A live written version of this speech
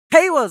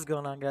Hey, what's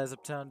going on, guys?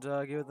 Uptown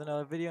Dog here with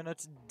another video. Now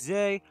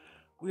today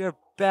we are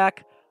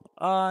back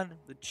on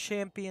the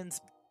Champions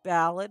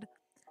Ballad,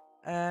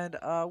 and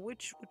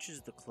which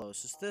is the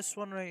closest? This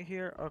one right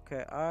here.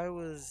 Okay,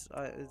 is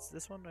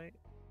this one right?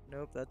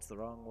 Nope, that's the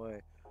wrong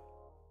way.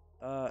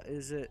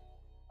 Is it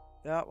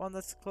that one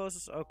that's the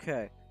closest?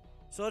 Okay,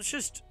 so let's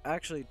just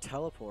actually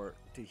teleport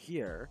to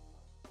here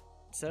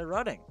instead of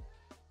running.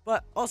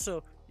 But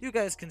also, you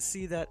guys can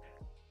see that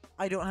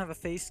I don't have a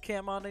face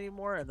cam on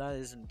anymore, and that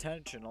is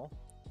intentional.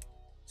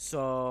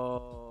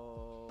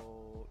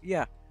 So,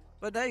 yeah.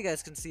 But now you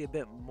guys can see a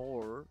bit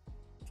more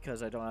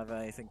because I don't have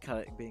anything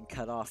being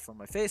cut off from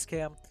my face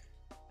cam.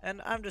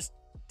 And I'm just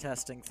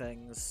testing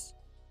things.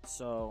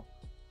 So,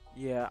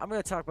 yeah, I'm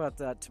going to talk about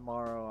that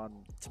tomorrow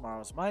on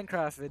tomorrow's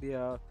Minecraft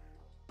video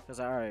because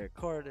I already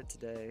recorded it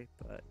today.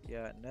 But,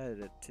 yeah, and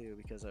edited it too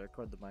because I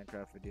record the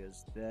Minecraft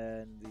videos,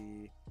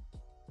 then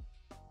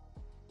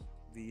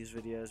these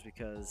videos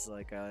because,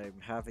 like, I'm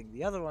having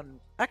the other one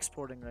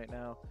exporting right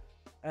now.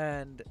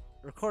 And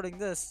recording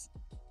this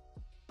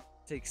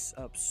takes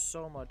up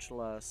so much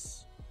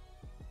less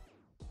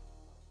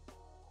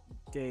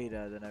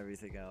data than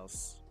everything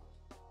else.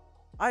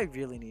 I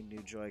really need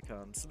new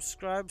Joy-Cons.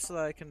 Subscribe so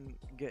that I can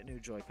get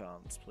new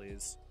Joy-Cons,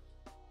 please.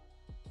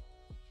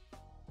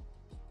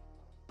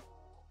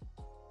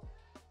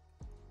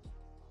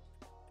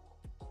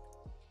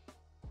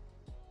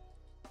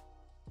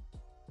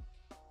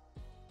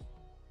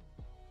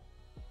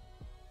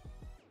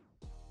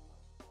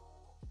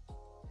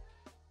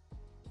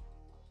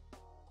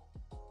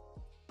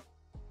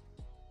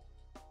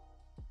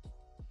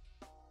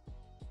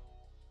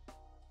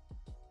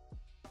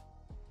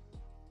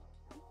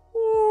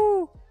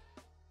 Woo!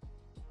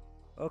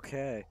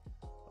 Okay.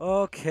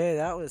 Okay,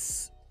 that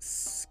was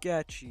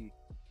sketchy.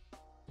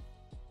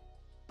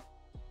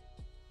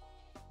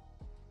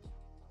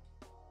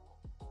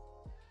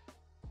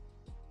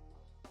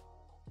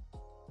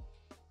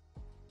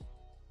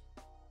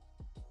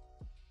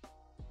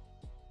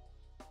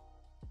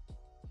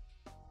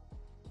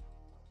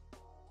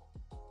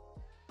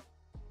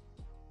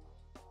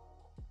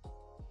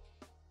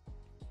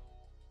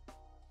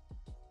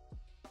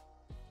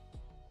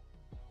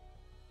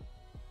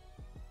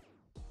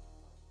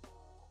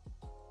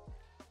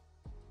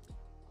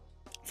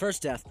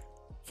 First death.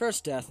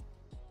 First death.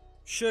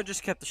 Should've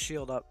just kept the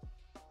shield up.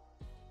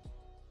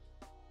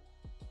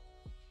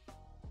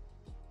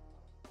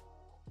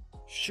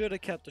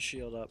 Should've kept the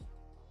shield up.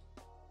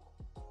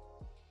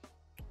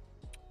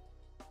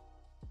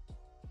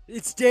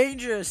 It's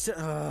dangerous!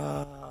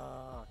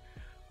 Oh,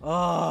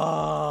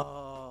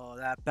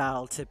 that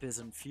battle tip is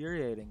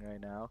infuriating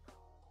right now.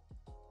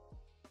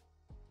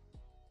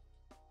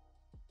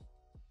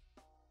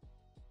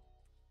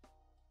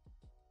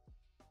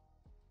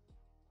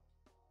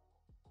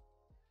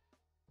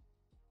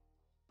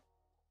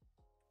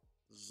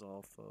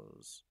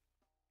 Zolfos.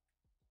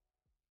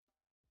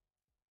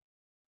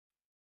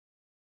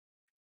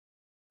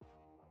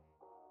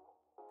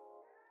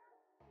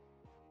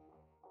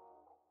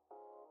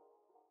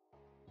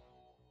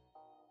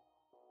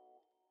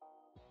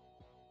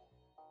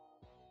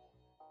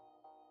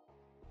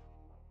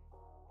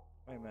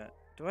 Wait a minute.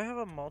 Do I have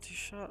a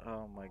multi-shot?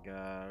 Oh my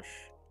gosh.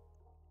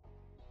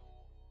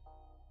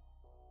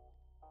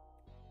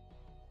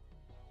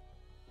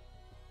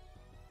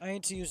 I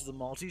need to use the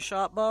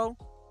multi-shot bow.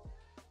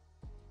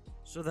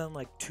 So then,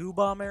 like, 2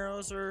 bomb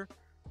arrows are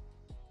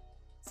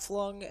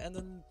flung, and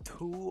then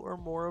 2 or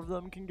more of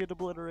them can get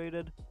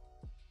obliterated.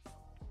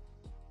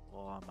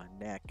 Oh, my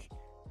neck.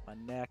 My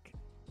neck.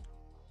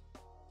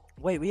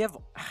 Wait, we have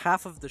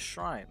half of the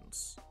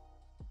shrines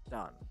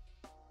done.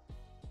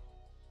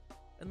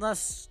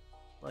 Unless,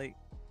 like,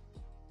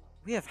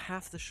 we have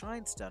half the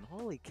shrines done.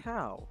 Holy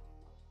cow.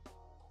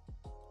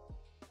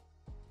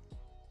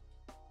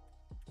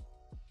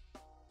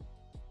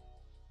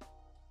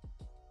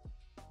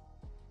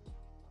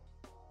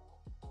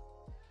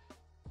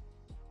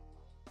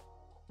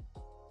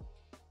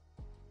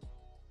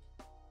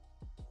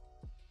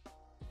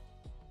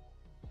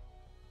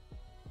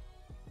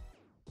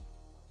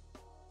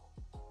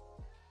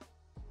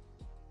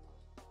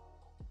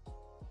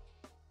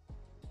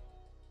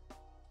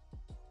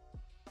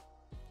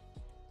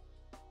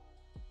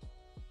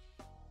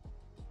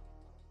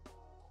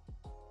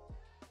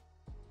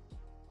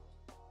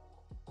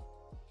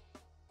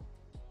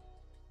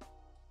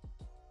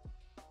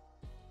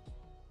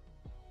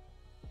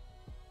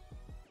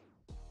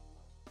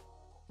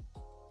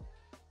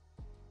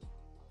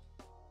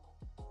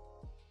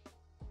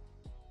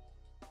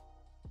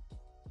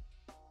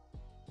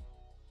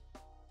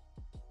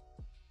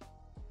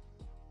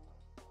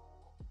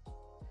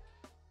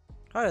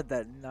 How did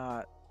that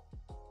not...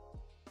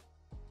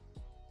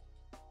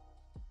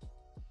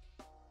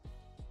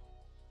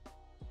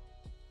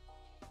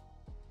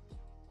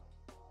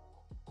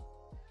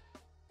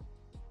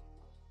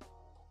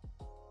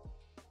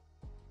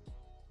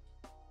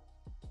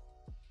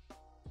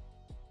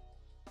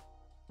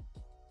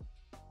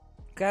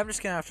 Okay, I'm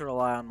just gonna have to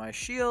rely on my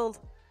shield.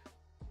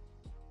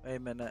 Wait a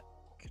minute.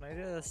 Can I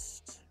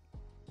just...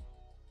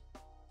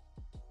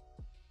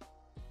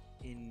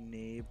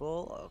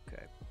 Disable.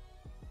 Okay.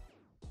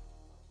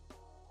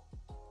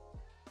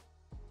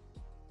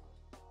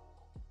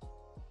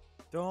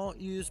 Don't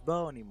use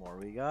bow anymore.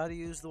 We gotta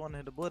use the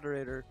one-hit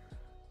obliterator.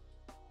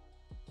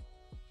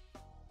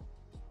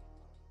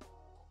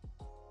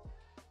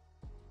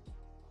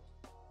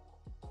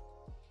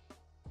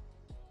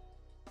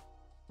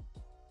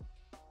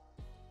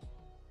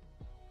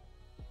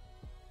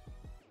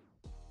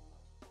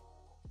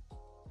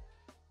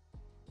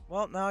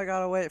 Well, now I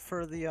gotta wait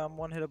for the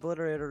one-hit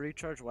obliterator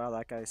recharge. Wow,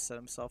 that guy set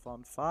himself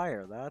on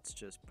fire. That's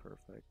just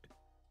perfect.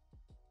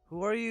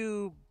 Who are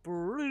you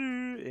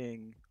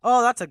bringing?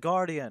 Oh, that's a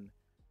guardian.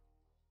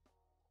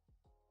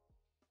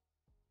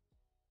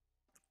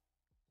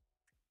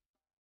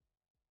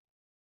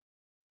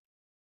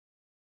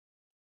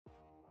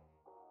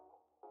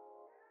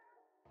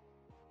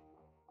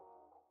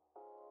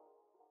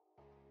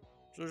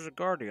 There's a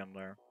guardian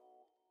there.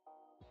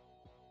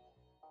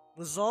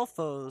 The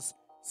Zolfos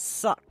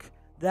suck.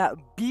 That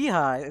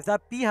beehive, if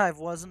that beehive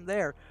wasn't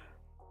there,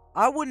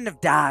 I wouldn't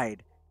have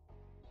died.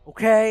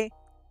 Okay?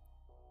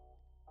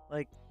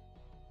 Like,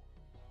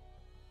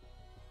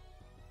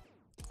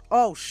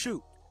 oh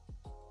shoot.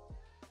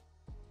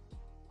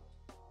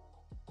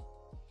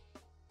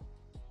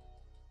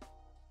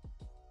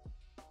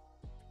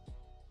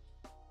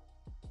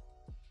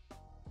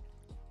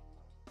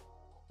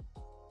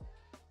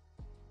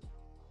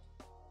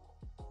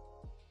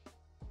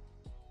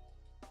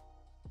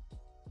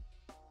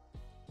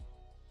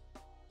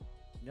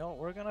 You know what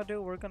we're gonna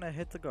do? We're gonna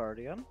hit the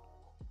guardian.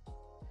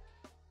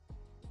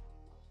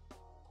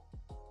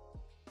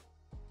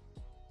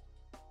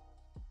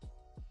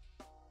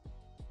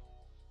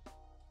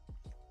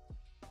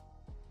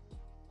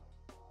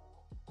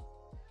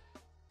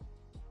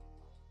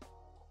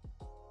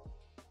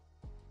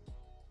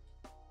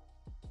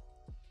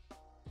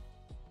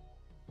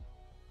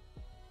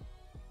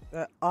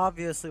 That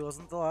obviously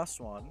wasn't the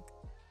last one.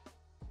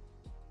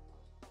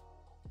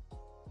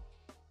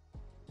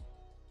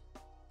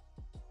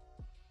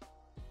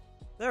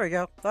 There we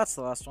go. That's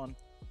the last one.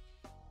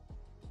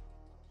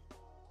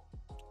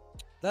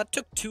 That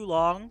took too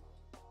long.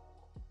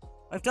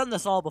 I've done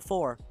this all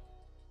before.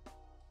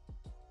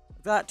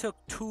 That took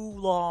too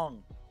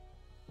long.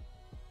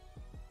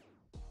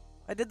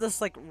 I did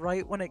this like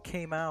right when it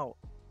came out.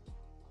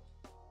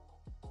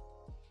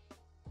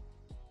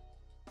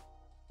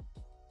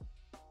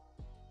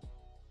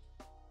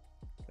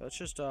 Let's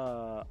just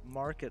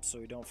mark it so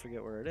we don't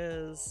forget where it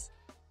is.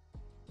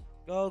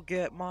 Go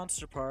get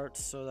monster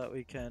parts so that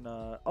we can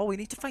oh, we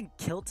need to find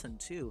Kilton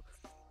too.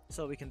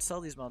 So we can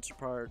sell these monster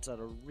parts at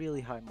a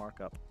really high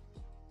markup.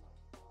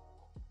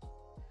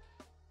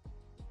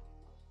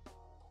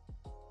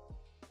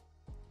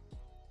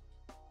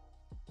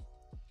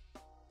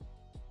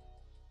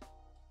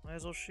 Might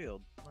as well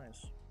shield.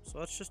 Nice. So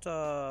let's just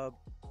blow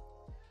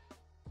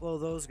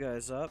those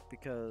guys up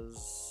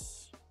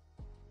because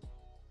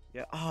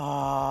yeah.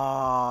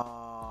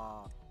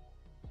 Ah.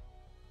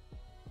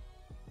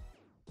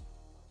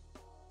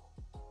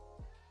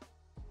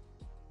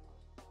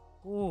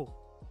 Ooh.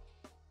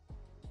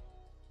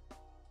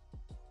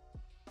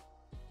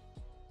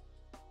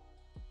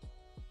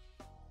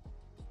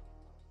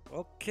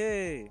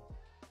 Okay.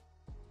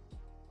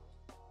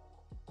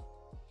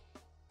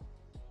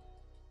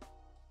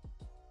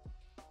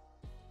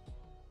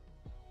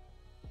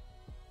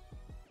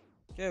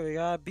 Okay, we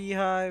got a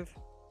beehive.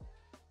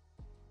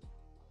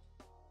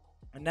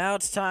 And now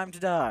it's time to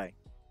die.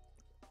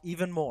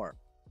 Even more.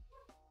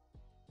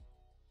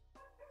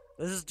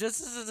 This is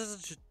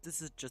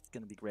just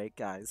gonna be great,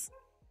 guys.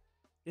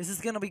 This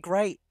is gonna be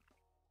great.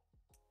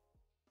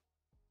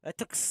 That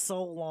took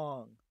so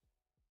long.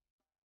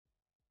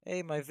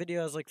 Hey, my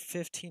video has like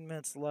 15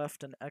 minutes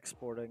left and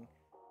exporting.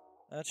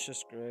 That's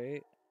just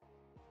great.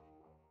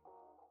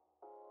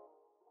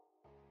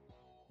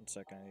 1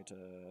 second, I need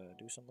to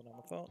do something on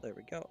the phone. There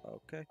we go.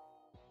 Okay.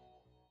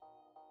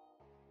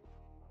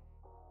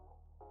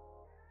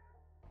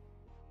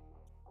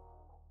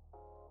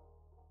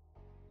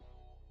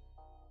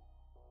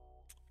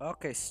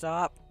 Okay,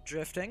 stop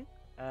drifting.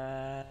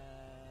 And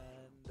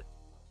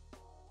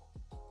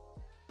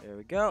there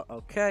we go.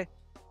 Okay.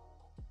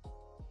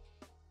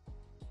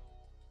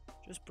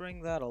 Just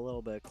bring that a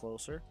little bit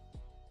closer.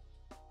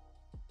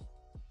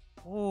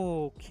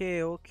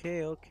 Okay,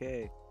 okay,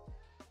 okay.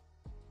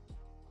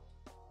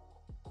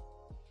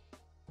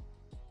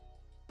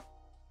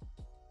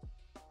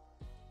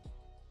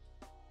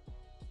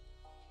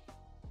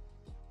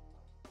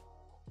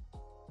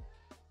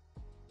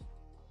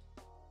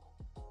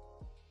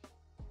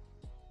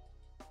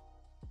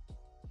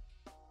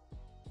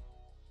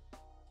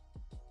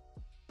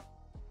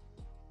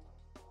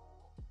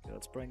 Okay,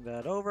 let's bring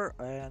that over,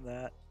 and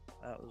that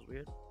was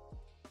weird.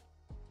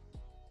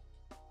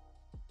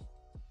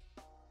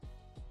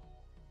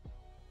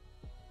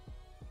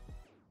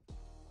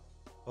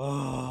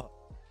 Oh.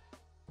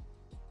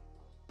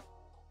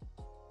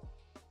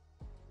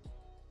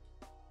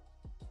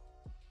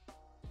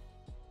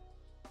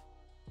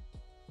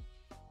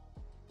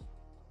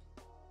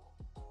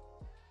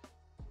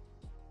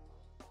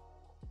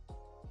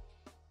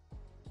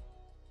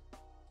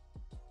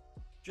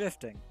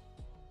 Drifting.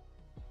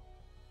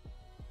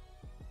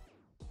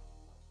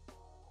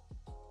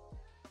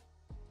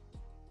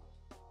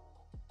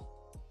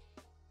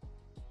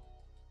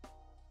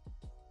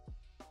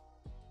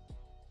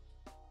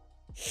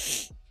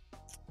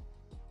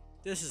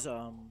 This is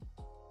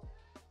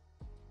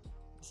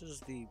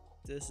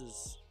this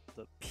is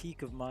the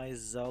peak of my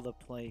Zelda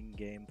playing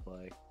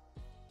gameplay.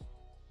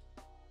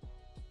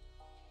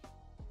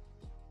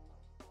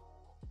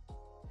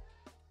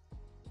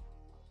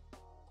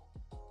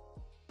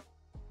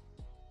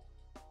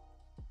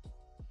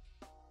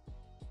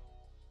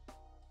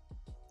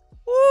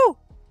 Woo!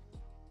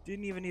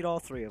 Didn't even need all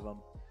three of them.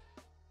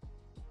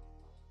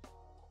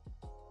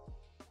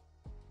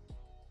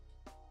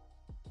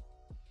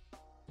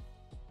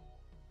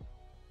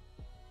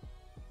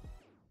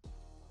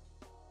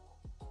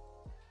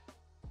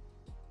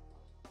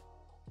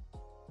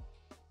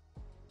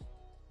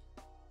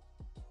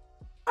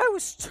 I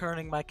was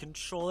turning my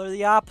controller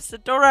the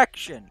opposite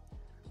direction.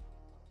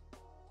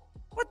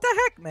 What the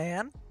heck,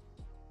 man?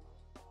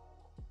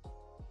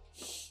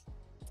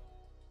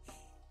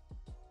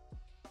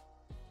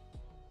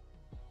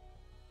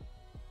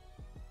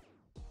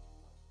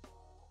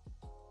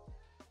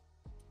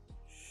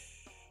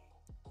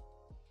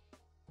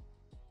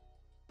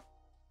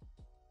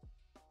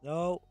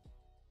 No.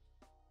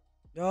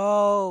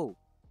 No.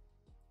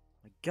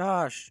 My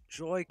gosh,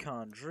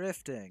 Joy-Con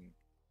drifting.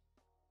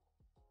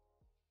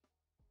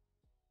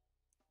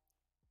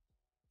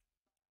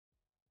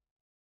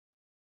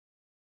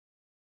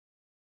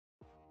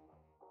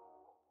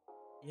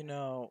 You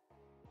know,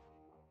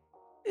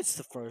 it's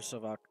the 1st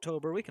of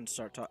October. We can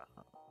start talking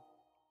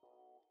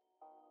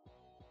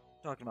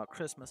about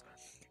Christmas.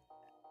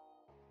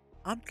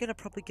 I'm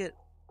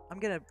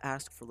gonna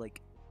ask for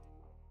like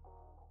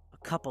a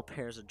couple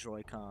pairs of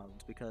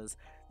Joy-Cons because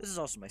this is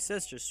also my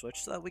sister's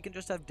Switch, so that we can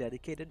just have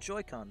dedicated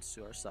Joy-Cons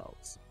to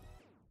ourselves.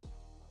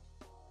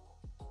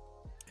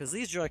 Because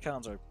these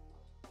Joy-Cons are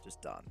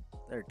just done.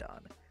 They're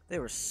done. They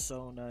were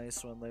so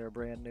nice when they were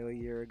brand new a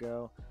year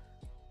ago.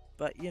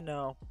 But, you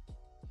know,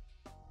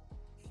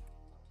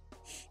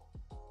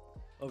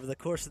 over the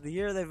course of the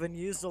year, they've been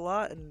used a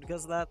lot, and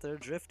because of that, they're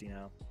drifty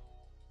now.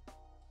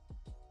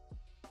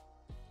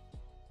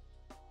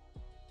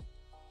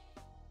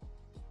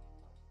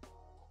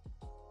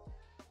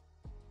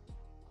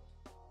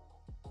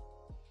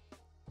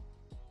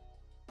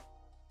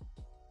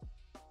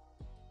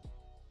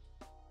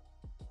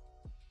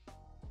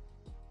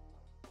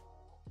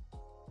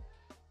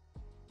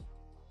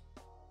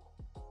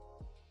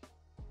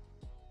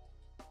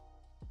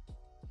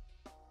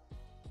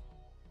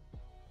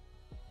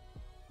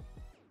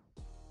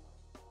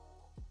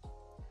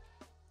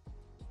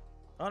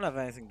 I don't have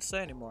anything to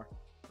say anymore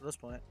at this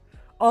point.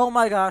 Oh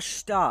my gosh,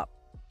 stop.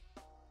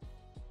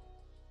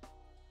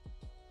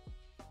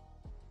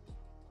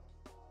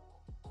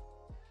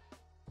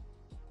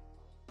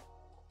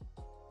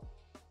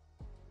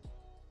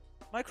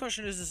 My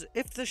question is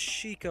if the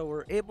Sheikah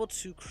were able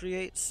to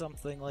create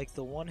something like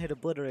the one-hit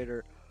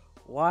obliterator,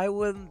 why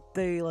wouldn't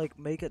they like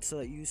make it so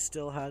that you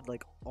still had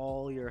like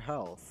all your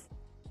health?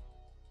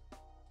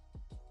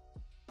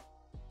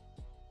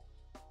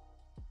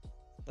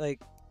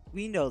 Like,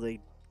 we know they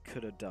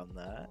could have done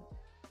that.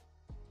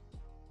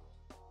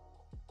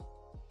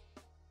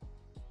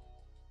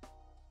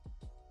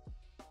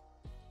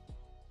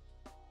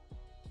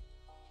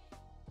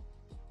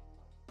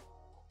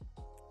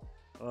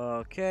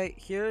 Okay,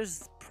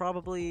 here's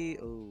probably...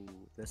 Oh,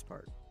 this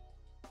part.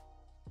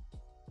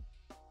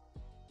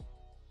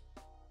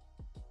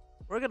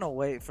 We're gonna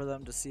wait for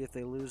them to see if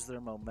they lose their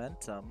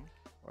momentum.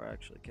 Or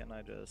actually, can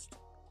I just...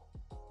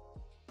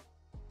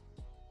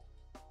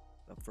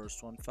 The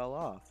first one fell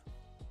off.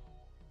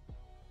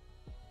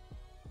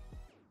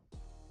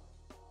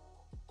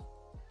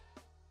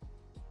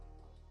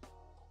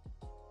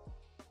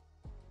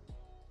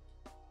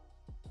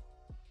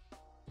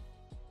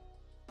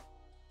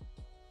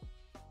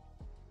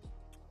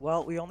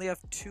 Well, we only have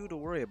 2 to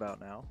worry about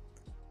now.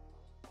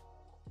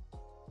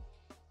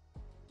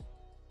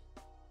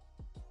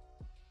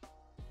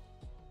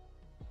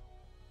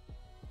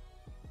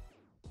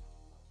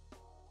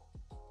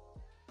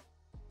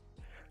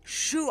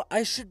 Shoot,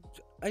 I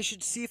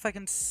should see if I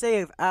can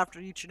save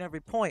after each and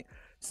every point,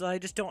 so I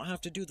just don't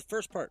have to do the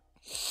first part.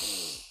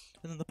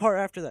 And then the part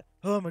after that.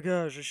 Oh my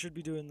gosh, I should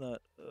be doing that.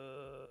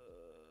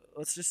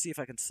 Let's just see if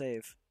I can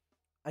save.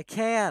 I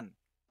can!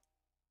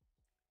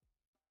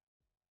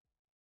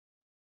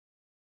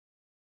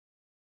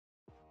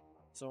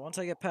 So once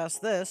I get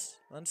past this,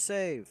 then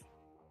save.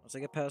 Once I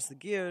get past the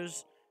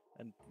gears,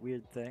 and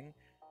weird thing,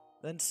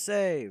 then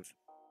save.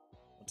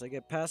 Once I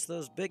get past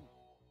those big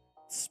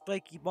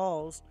spiky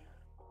balls,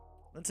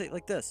 then say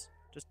like this.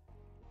 Just...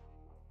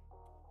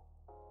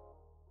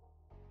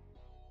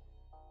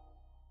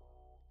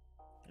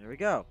 There we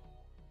go.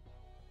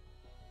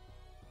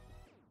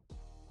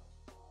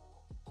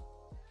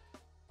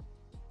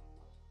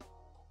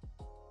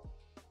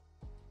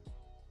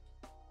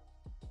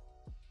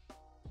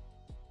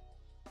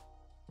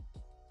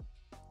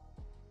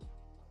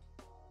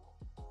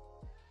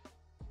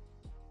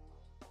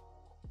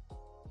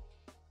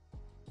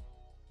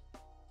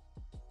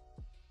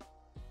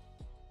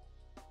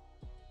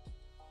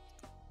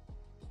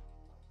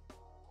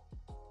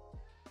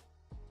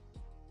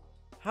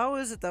 How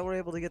is it that we're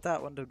able to get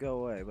that one to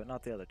go away, but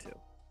not the other two?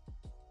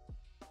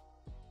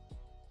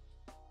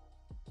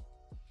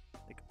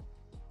 Like,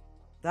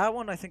 that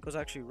one I think was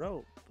actually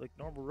rope. Like,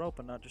 normal rope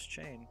and not just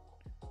chain.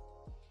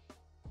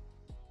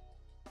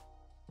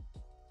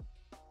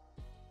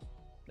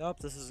 Nope,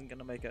 this isn't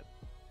gonna make it.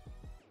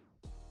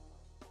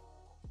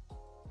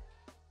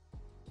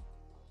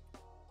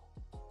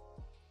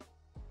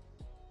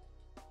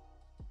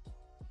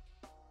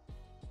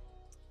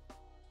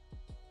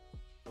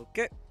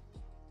 Okay.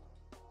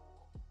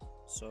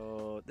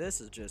 So, this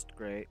is just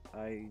great.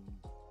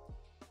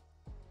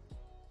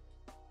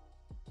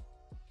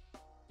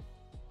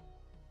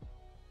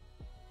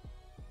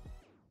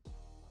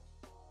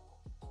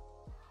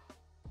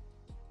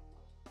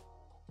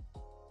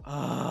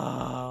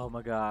 Oh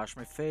my gosh,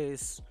 my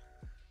face.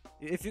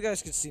 If you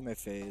guys could see my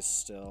face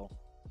still.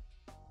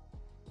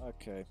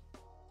 Okay.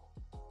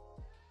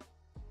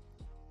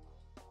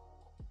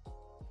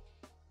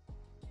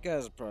 You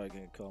guys are probably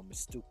gonna call me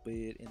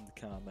stupid in the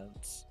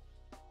comments.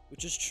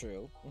 Which is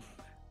true.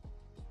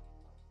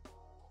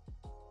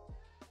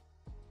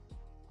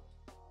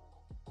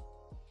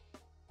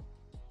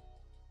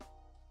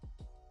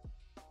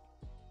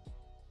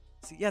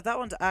 See, yeah, that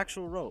one's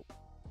actual rope.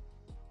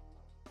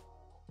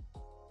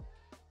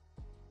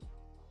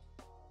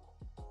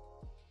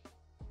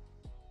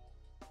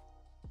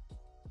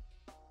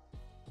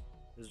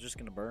 Is it just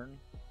gonna burn?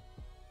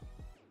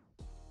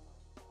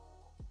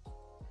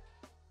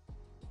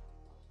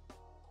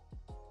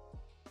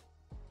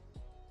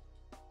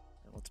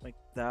 And let's make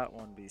that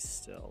one be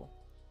still.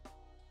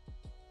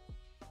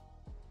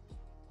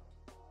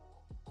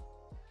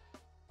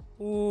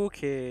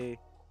 Okay.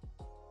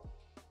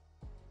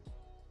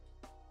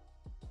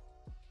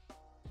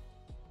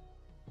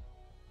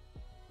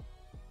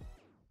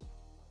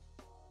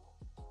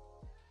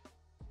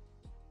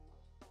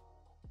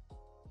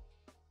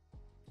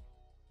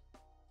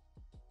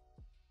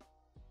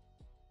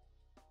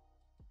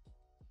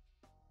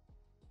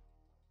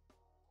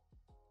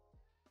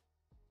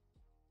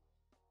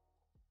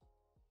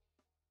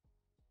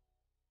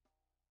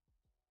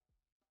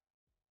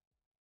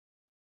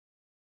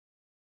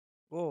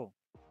 Whoa.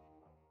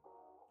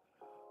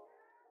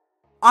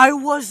 I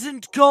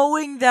wasn't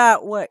going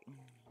that way.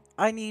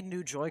 I need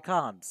new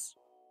Joy-Cons.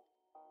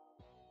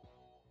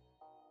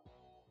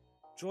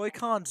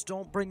 Joy-Cons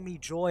don't bring me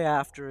joy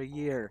after a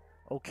year,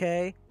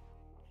 okay?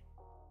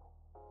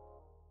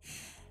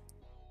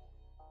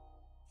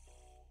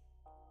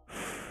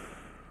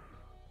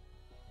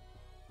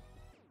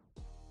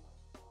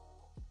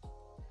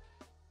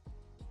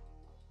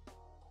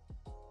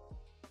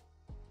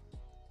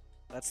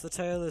 That's the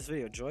title of this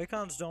video.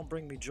 Joy-Cons don't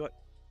bring me joy.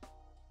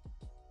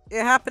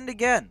 It happened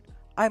again.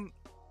 I'm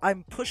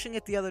pushing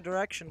it the other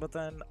direction, but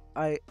then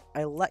I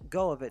let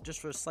go of it just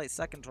for a slight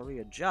second to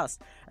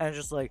readjust, and it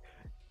just like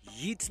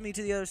yeets me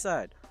to the other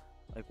side.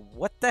 Like,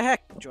 what the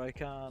heck,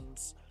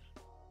 Joy-Cons?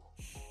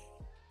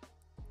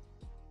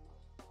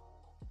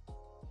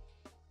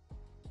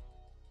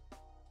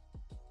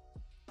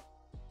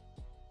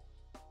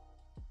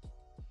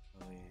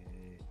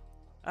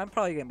 I'm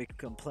probably gonna be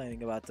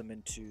complaining about them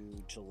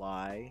into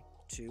July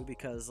too,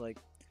 because like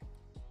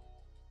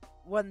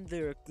when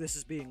this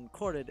is being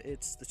recorded,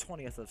 it's the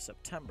 20th of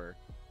September.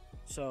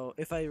 So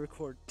if I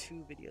record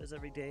 2 videos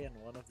every day and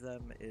one of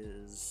them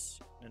is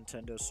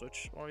Nintendo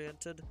Switch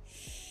oriented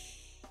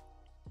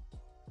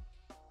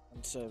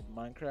instead of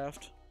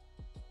Minecraft.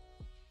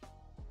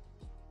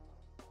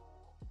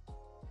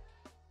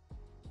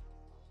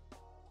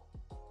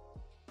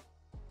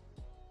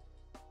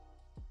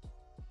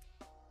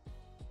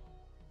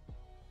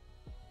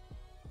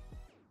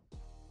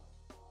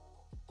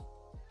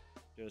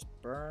 Just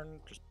burn,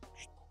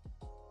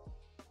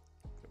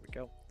 there we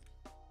go.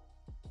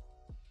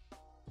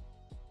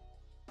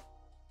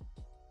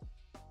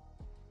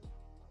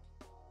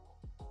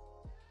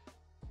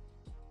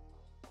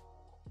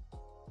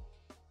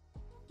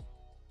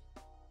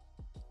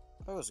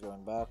 I was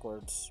going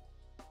backwards.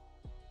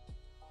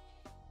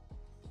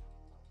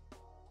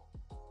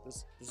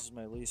 This is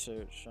my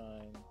research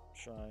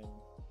shrine.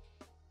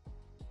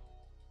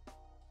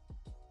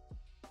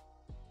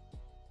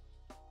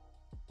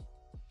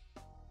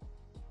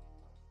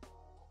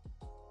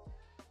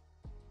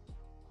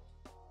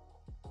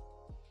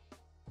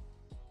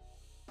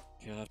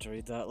 You'll have to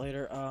read that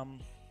later.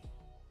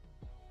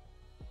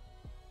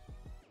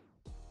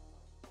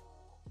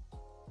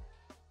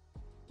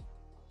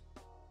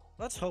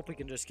 Let's hope we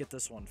can just get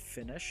this one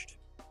finished.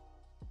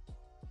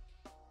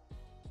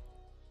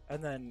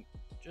 And then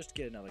just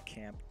get another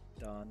camp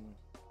done.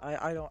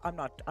 I'm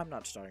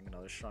not starting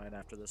another shrine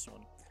after this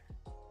one.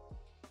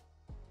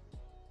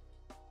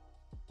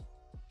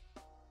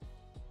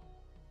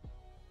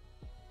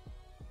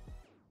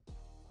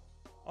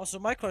 Also,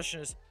 my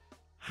question is,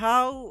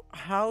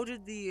 how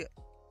did the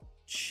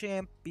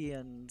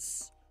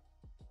champions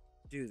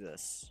do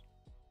this?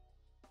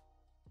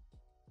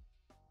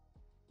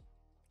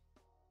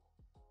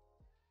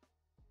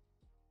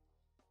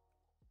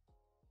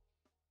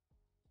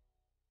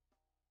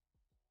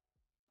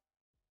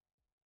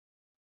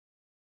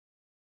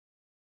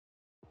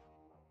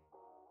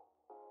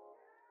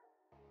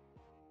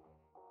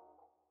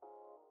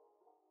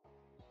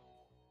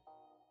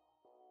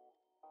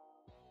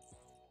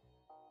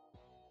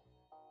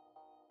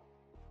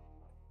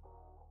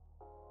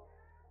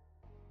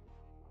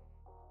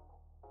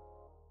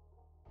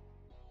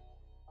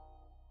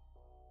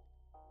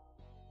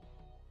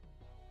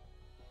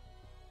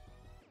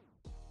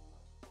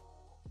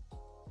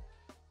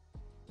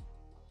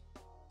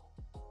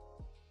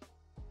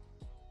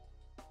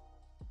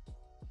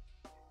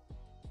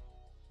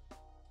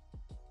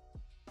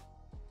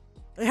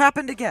 It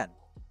happened again.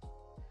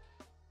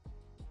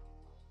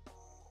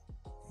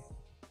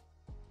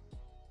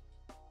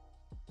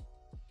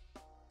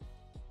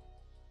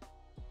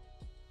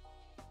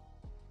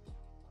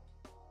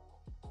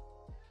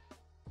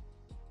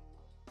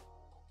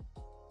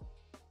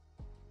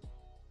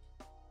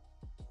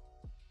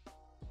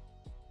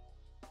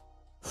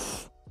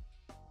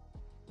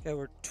 Okay,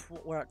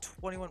 we're at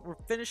 21. We're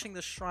finishing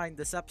the shrine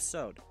this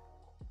episode.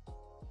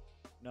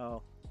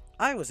 No,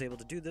 I was able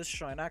to do this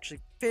shrine actually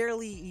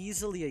fairly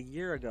easily a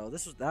year ago.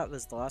 That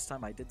was the last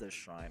time I did this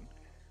shrine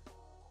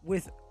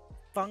with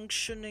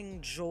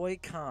functioning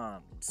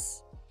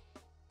Joy-Cons.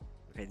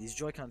 Okay, these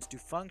Joy-Cons do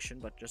function,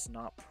 but just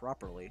not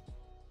properly.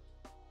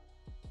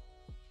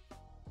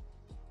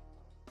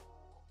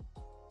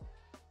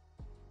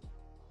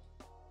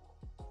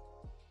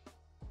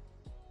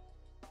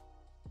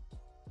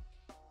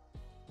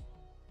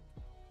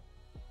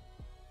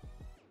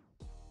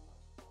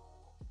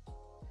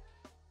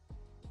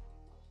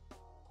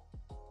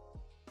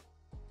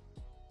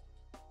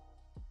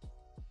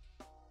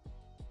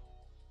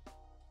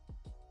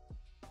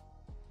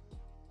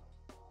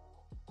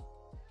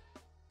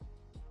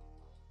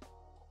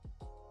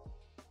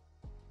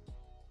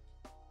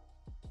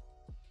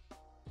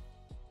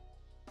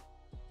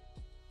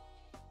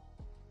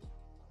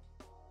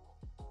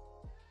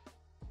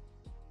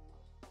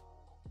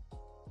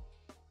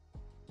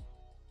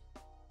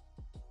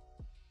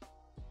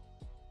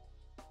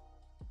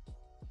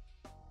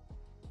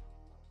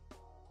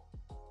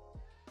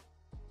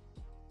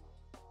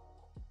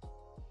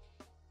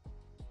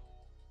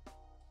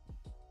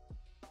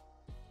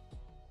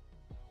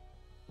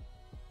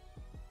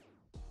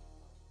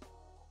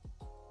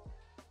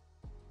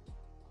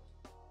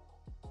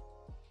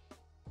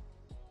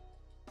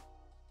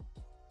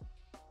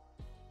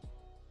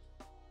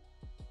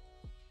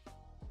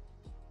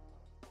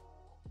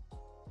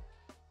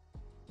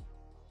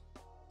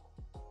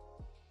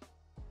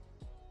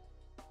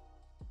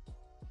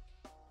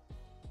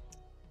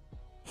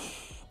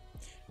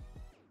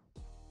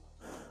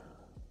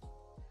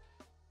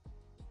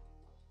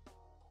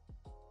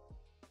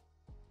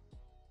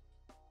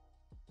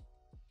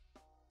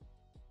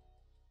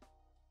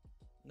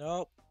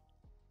 Nope.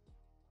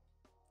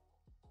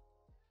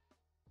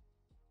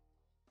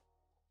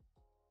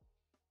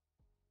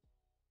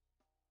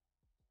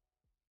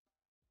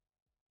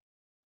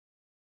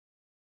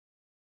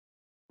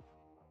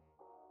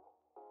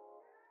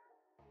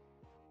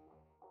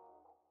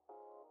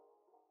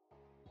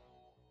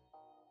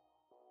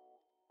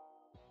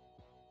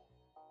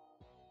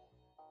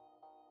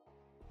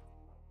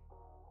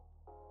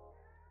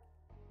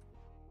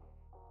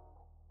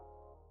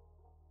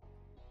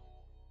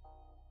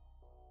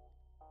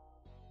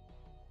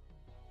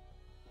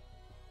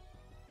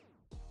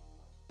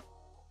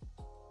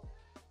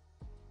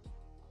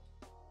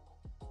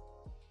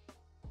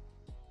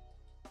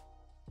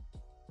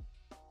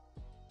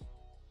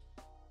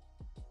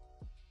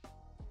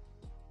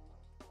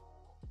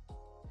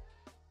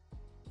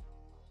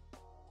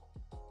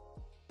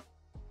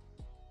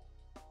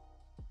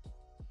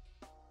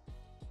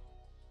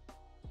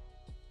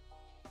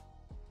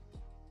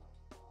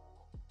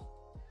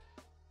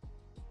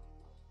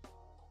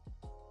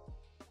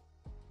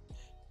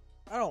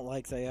 I don't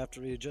like that you have to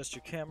readjust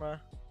your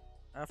camera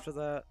after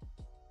that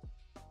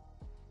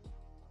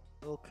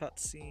little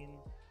cutscene.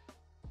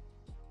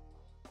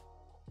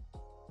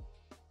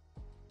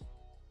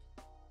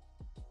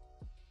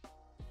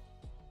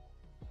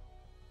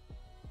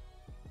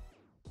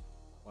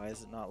 Why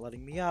is it not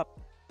letting me up?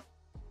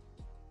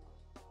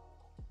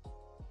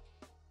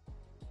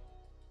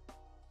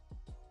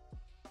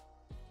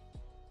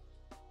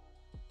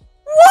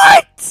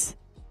 What?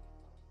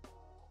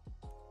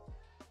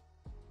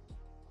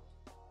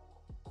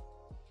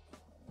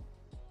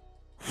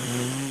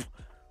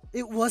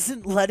 It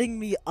wasn't letting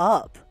me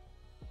up.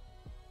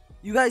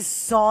 You guys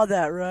saw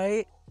that,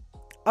 right?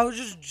 I was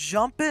just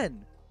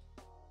jumping.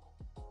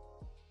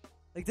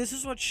 Like, this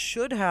is what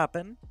should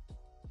happen.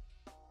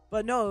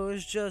 But no, it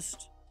was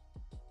just...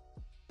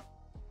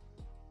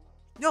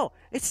 No,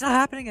 it's not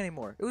happening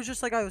anymore. It was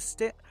just like I was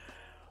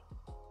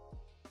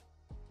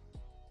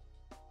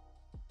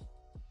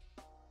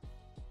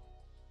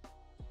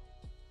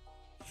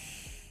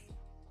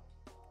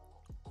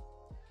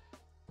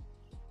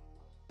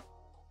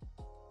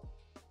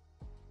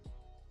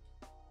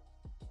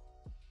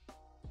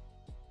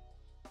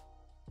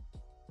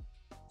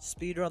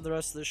speedrun the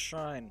rest of this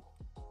shrine.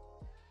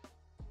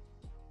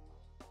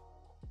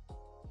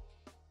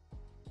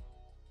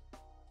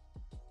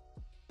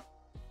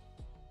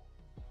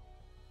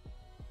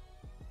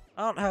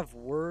 I don't have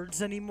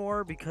words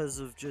anymore because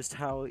of just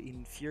how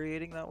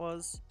infuriating that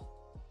was.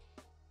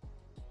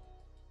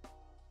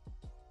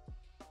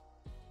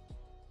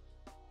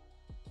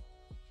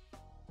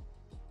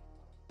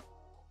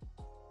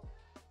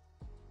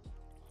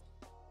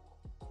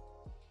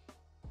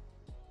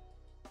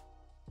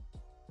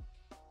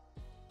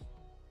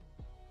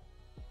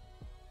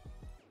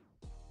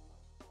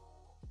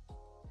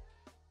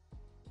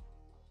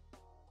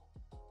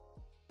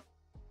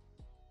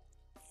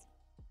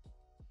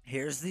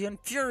 Here's the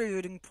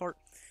infuriating part.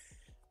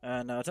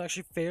 And it's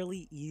actually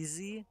fairly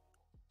easy,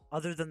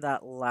 other than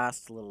that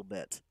last little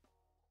bit.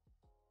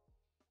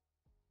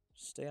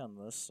 Stay on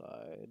this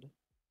side.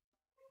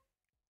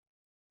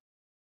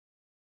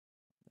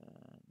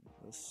 And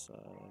this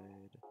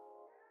side.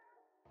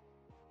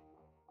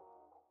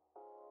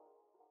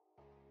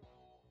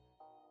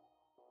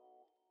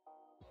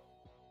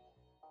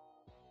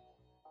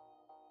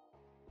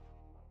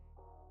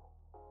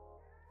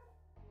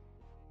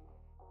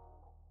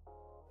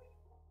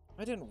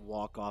 I didn't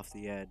walk off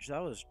the edge.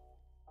 That was...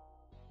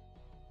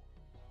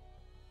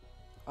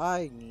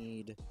 I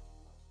need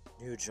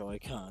new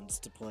Joy-Cons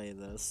to play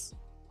this.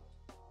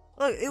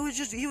 Look, it was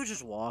just... he was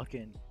just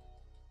walking.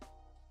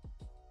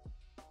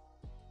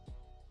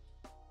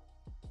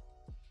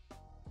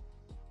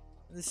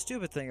 The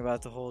stupid thing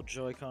about the whole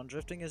Joy-Con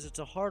drifting is it's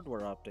a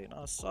hardware update,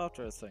 not a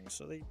software thing,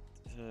 so they...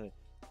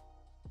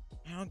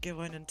 I don't get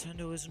why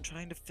Nintendo isn't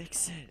trying to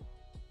fix it.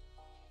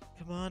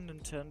 Come on,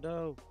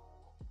 Nintendo.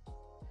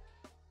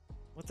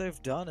 What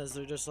they've done is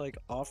they're just like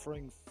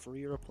offering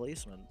free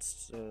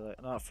replacements.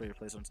 Not free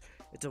replacements.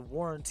 It's a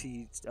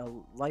warranty, a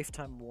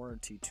lifetime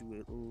warranty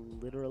to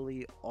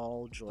literally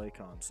all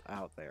Joy-Cons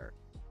out there.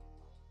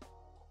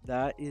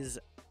 That is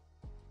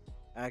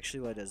actually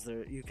what it is.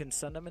 You can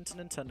send them into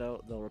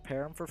Nintendo. They'll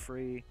repair them for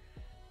free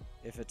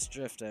if it's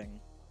drifting.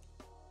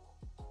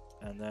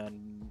 And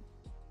then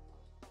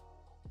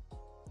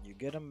you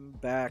get them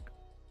back.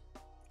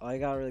 All you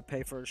gotta really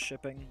pay for is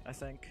shipping, I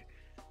think.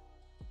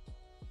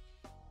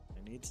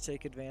 I need to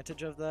take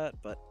advantage of that,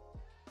 but...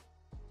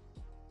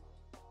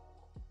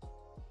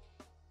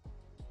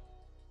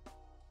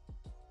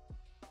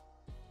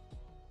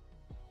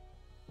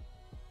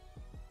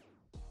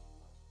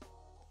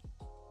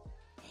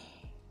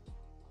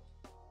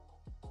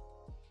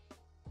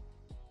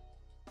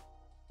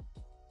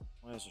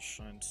 why does it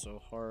shine so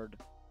hard?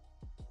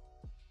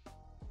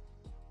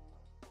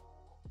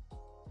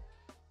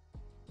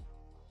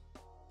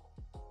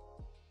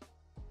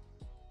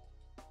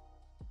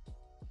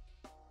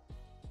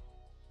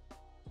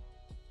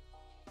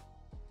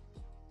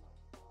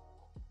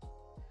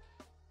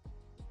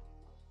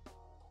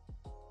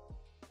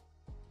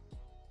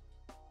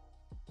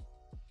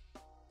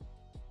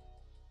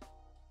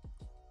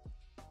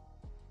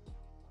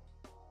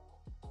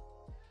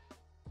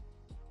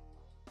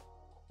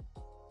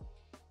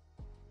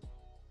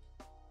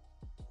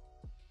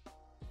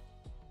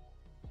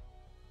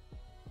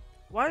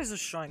 Why is this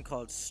shrine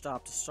called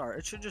Stop to Start?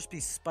 It should just be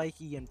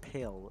Spiky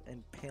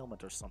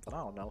Impalement or something. I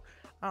don't know.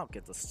 I don't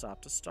get the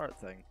Stop to Start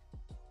thing.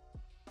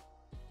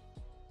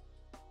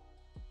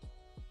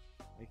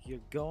 Like, you're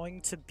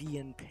going to be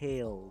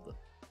impaled.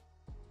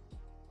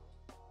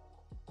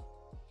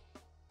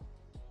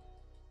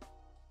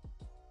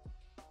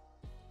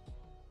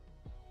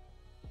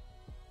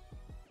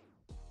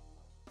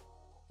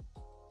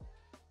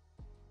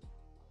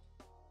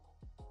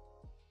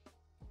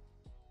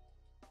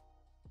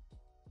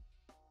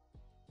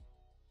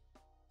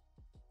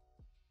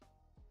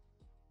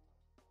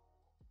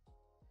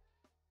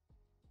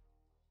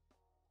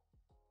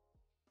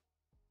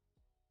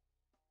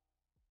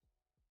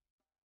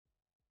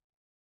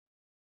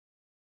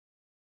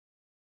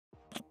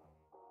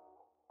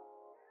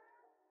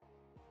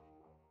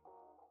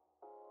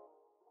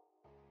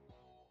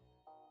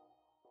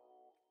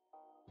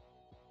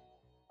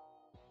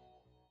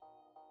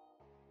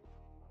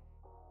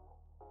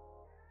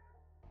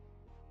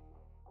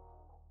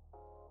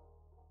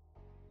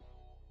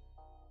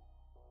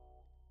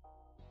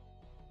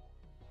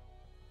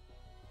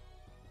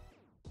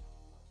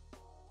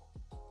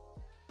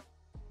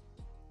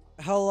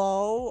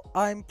 Hello?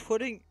 I'm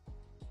putting...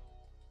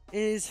 It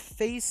is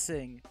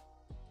facing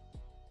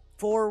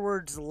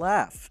forwards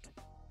left.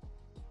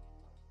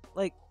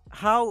 Like,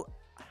 how...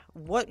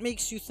 What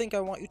makes you think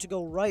I want you to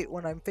go right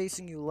when I'm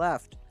facing you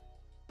left?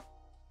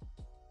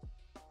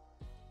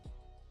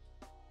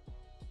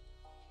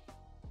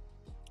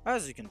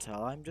 As you can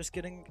tell, I'm just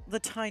getting the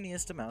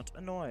tiniest amount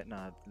annoyed.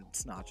 Nah,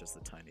 it's not just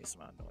the tiniest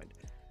amount annoyed.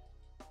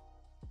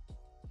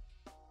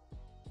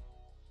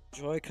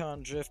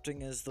 Joy-Con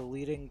drifting is the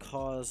leading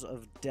cause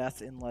of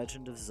death in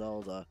Legend of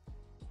Zelda.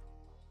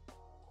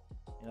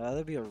 You know,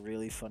 that'd be a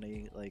really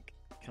funny, like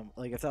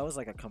if that was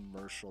like a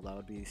commercial, that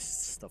would be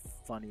the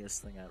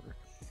funniest thing ever.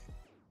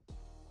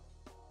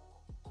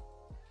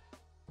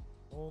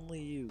 Only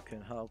you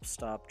can help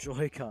stop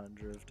Joy-Con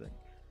drifting.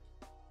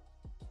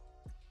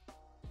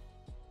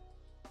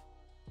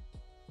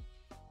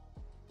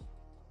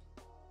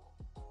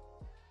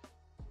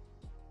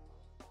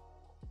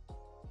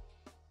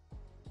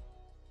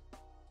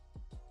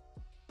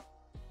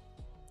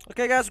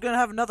 Okay, guys, we're gonna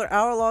have another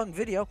hour-long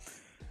video.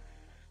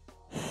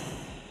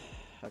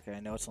 Okay, I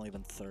know it's only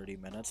been 30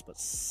 minutes, but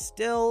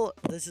still,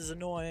 this is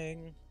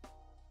annoying.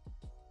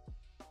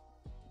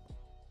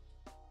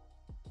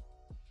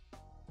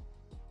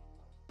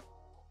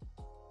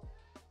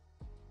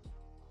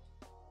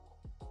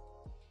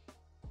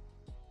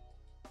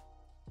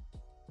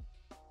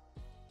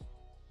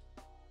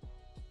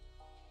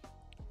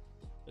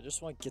 I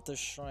just want to get this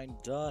shrine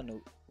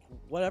done.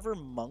 Whatever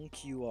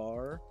monk you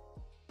are,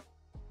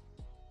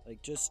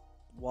 like, just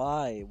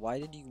why? Why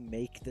did you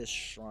make this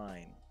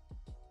shrine?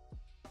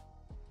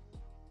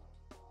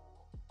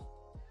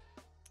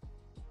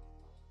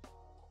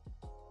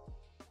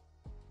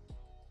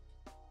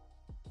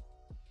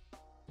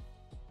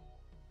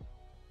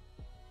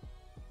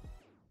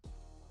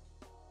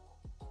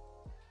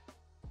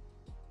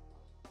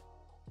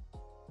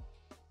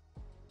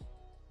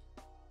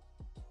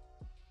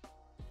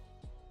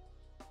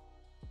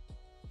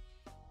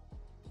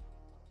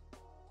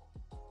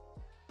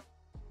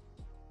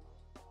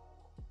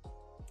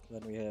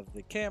 Then we have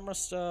the camera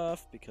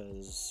stuff,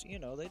 because, you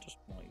know, they just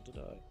want you to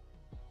die.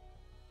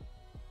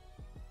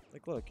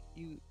 Like, look,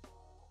 you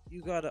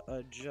gotta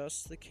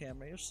adjust the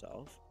camera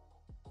yourself.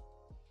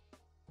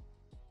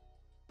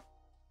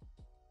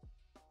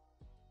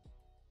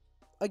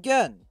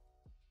 Again,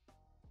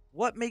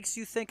 what makes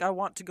you think I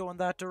want to go in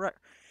that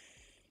direction?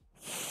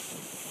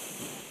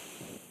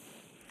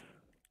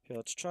 Okay,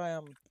 let's try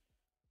him.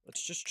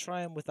 Let's just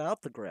try him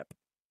without the grip.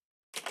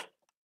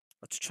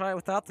 Let's try it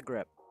without the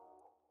grip.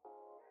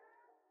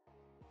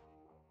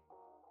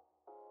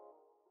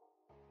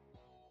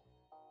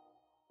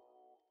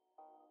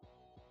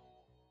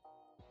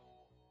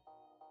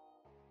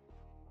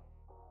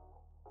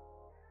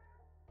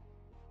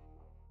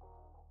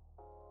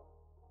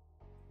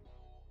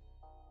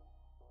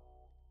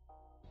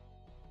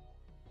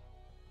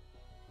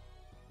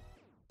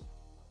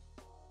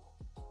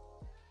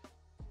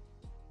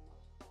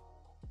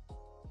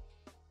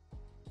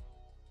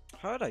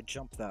 How did I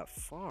jump that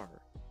far?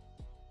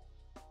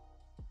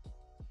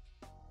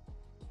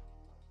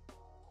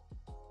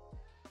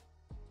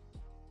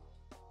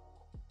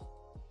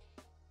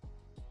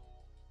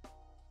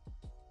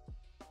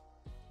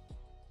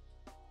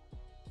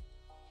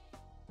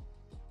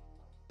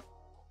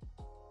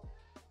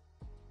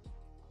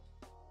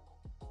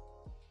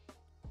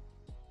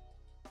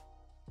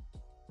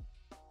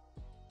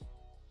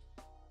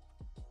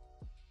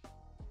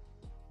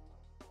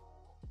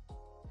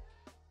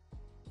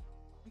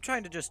 I'm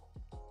trying to just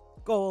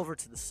go over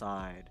to the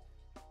side.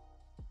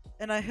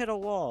 And I hit a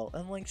wall,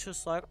 and Link's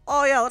just like,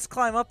 oh yeah, let's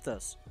climb up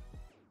this.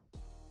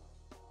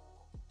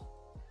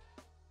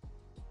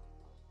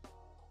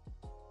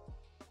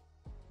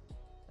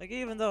 Like,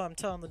 even though I'm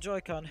telling the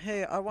Joy-Con,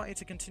 hey, I want you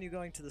to continue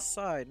going to the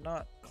side,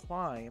 not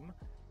climb.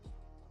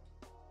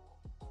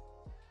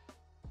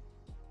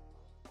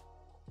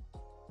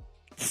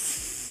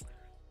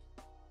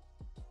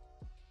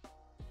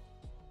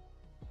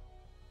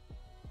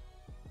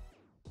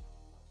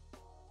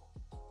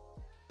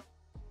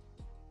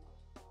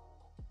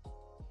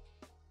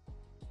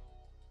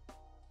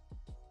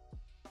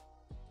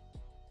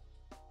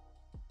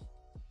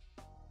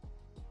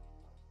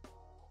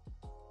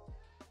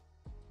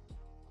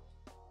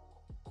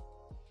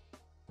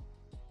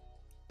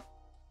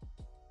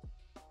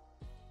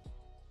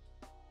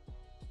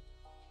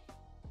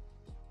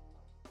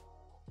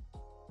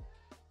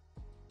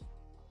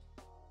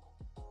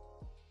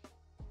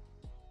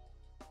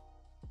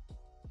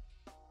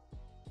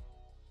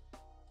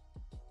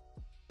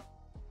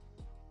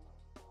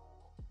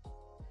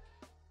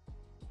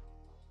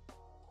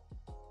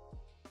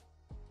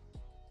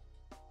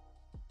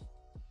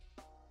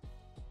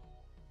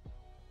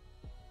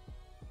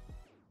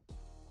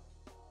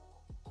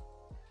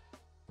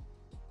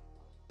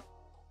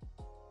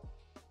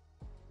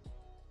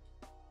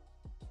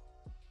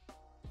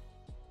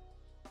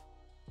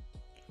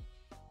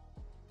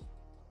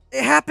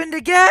 It happened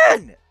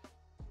again!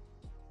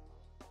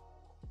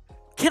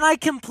 Can I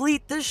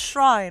complete this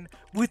shrine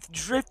with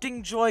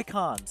drifting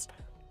Joy-Cons?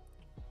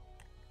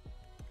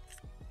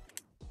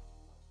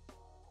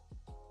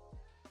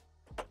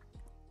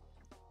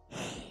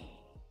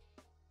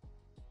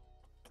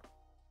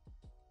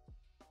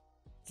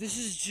 This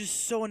is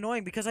just so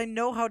annoying because I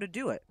know how to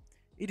do it.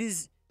 It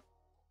is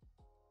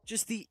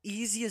just the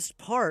easiest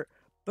part,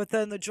 but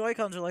then the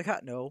Joy-Cons are like,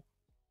 no.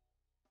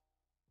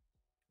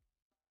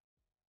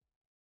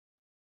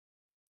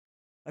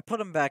 I put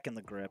them back in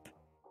the grip.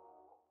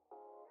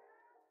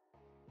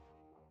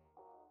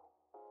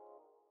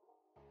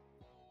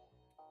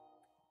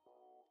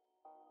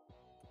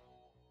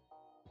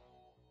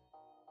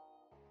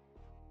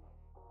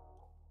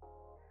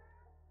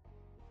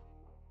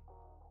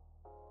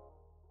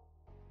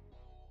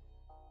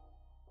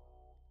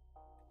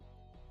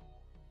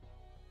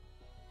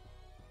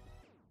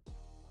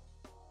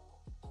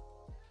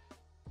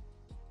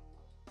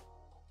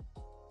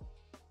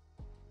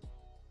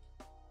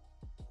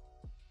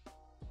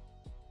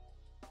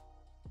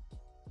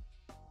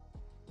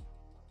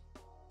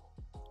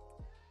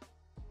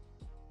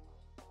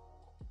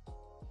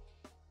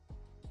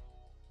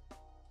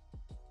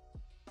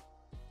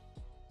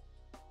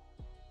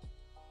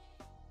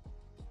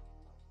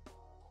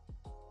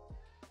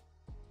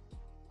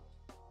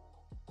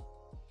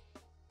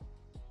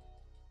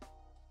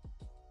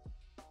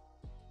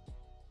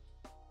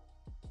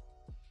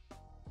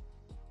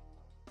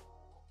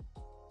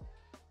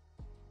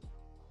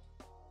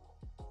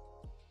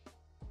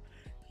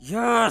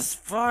 Yes,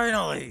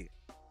 finally!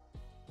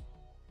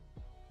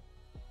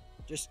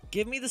 Just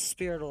give me the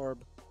spirit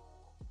orb.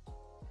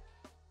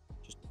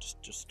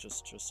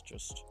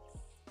 Just.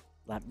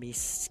 Let me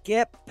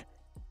skip.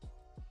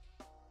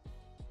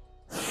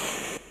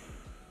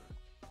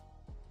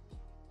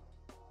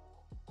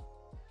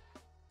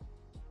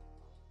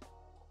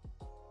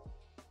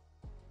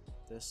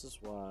 This is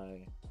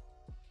why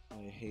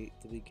I hate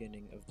the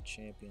beginning of the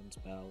Champions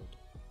Ballad.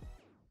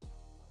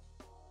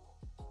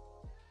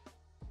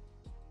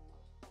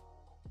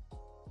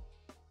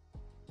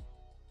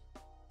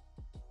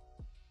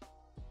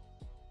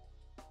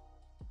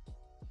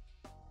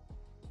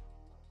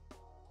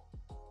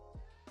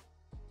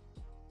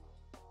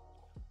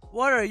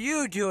 What are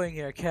you doing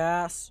here,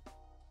 Cass?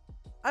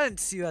 I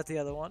didn't see you at the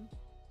other one.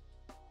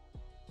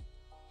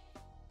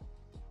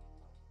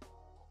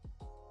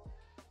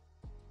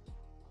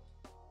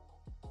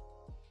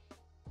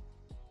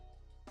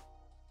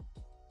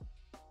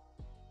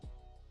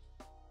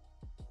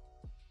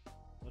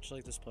 Much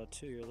like this plot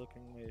too, you're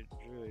looking made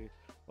dreary.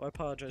 Oh, I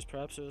apologize.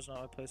 Perhaps it was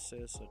not my place to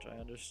say as such. I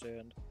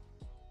understand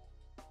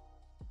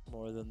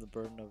more than the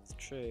burden of the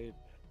trade.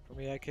 For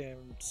me, I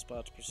came to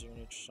spot to pursue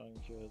an song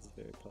here at the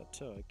very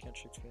plateau. I can't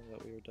shake the feeling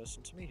that we were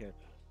destined to meet here.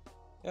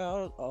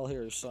 Yeah, I'll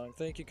hear your song.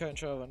 Thank you, kind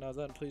traveler. Now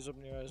then, please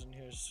open your eyes and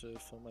ears to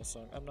film my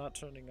song. I'm not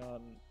turning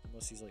on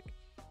unless he's like...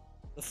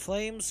 The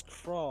flames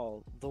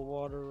crawl, the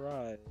water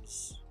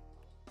rise.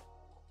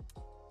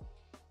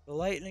 The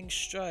lightning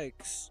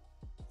strikes,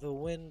 the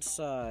wind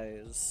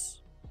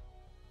sighs.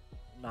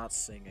 Not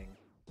singing.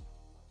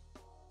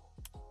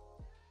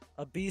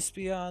 A beast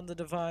beyond the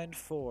divine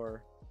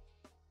four.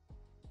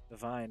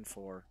 Divine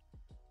four.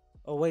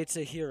 Awaits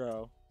a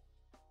hero.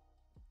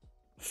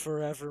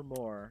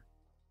 Forevermore.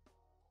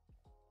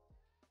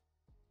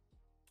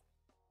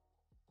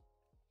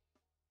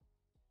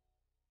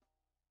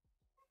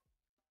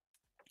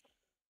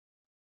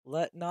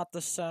 Let not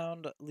the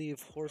sound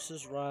leave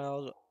horses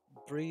riled.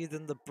 Breathe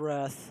in the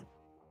breath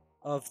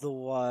of the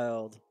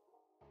wild.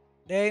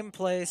 Name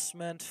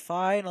placement,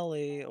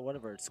 finally, or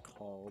whatever it's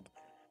called.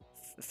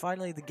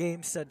 Finally, the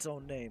game said its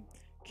own name.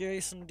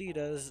 Curious indeed,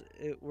 as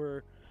it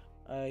were,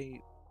 I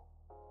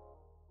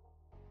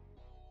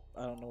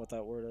don't know what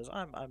that word is.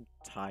 I'm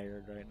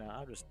tired right now.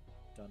 I'm just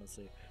done with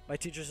it. My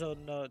teacher's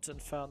own notes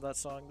and found that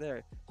song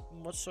there.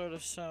 What sort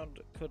of sound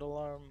could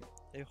alarm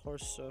a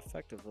horse so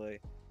effectively?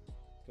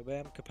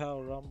 Kabam,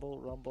 kapow, rumble,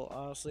 rumble.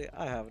 Honestly,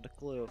 I haven't a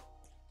clue.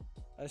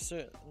 It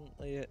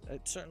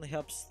certainly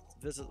helps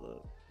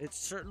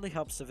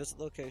to visit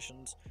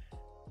locations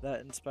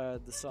that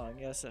inspired the song.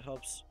 Yes, it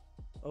helps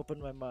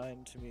open my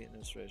mind to meet an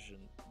inspiration.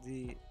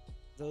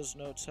 Those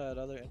notes had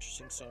other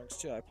interesting songs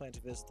too. I plan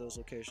to visit those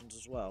locations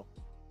as well.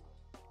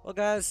 Well,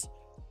 guys,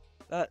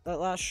 that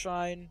last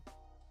shrine,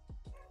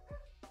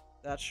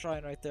 that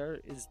shrine right there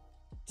is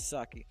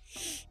Saki.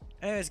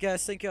 Anyways,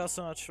 guys, thank you all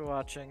so much for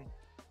watching.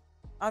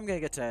 I'm gonna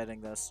get to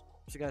editing this.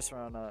 See you guys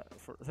tomorrow.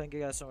 Thank you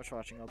guys so much for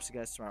watching. I'll see you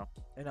guys tomorrow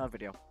in another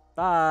video.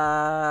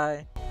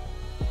 Bye.